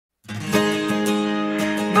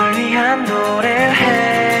위한 노래를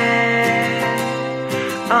해.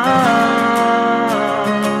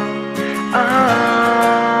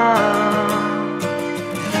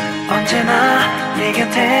 언제나 네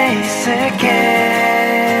곁에 있을게.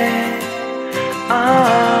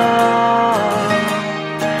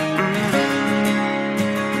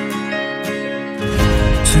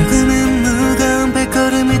 조금은 무거운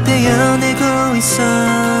발걸음을 떼어내고 있어.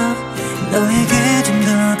 너에게 좀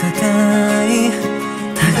더 가까이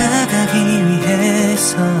다가가기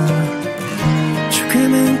위해서.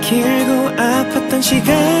 조금은 길고 아팠던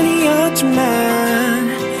시간이었지만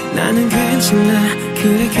나는 괜찮아,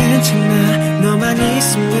 그래 괜찮아. 너만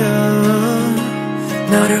있으면.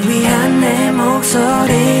 너를 위한 내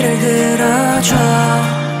목소리를 들어줘.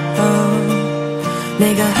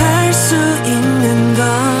 내가 할 수 있는 건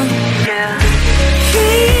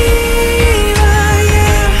Here I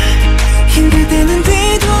am. 힘들 때는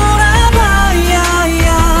뒤돌아봐야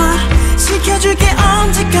지켜줄게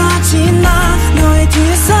언제까지나 너의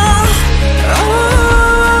뒤에서.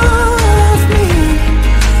 Love me.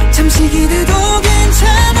 잠시 기대도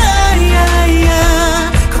괜찮아.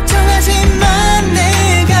 걱정하지만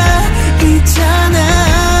내가 있잖아.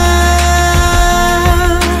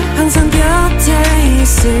 항상 곁에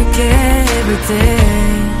있을게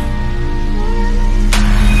everyday.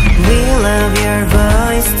 We love your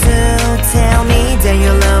voice too. Tell me that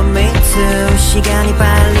you love me too. 시간이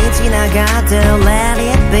빨리 지나가도 let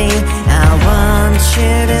it be. I want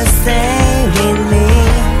you to stay with me.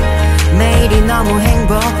 매일이 너무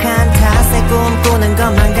행복한 탓에 꿈꾸는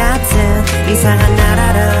것만 같은 이상한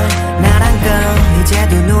나라로 나란 거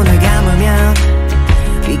이제도 눈을 감으면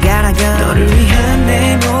We gotta go. 너를 위한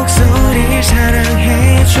내 목소리를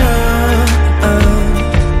사랑해줘.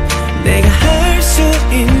 내가 할 수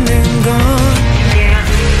있는 건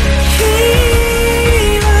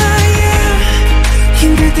Here I am.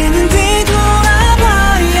 힘들 때는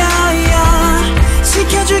뒤돌아봐야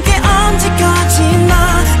지켜줄게 언제까지나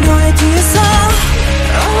너의 뒤에서.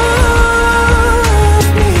 Love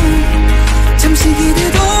me. 잠시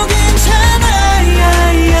기대도 괜찮아.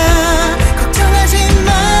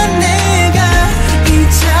 걱정하지만 내가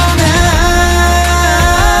있잖아.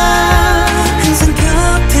 항상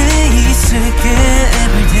곁에 있을게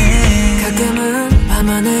everyday. 가끔은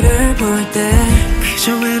밤하늘을 볼 때 그저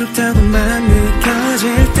외롭다고만 느껴질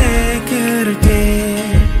때 그럴 때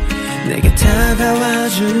내게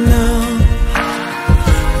다가와준 너.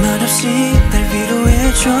 말없이 날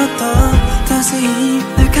위로해줘. 또 따스히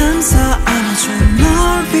날 감싸 안아줘. 널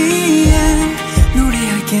위해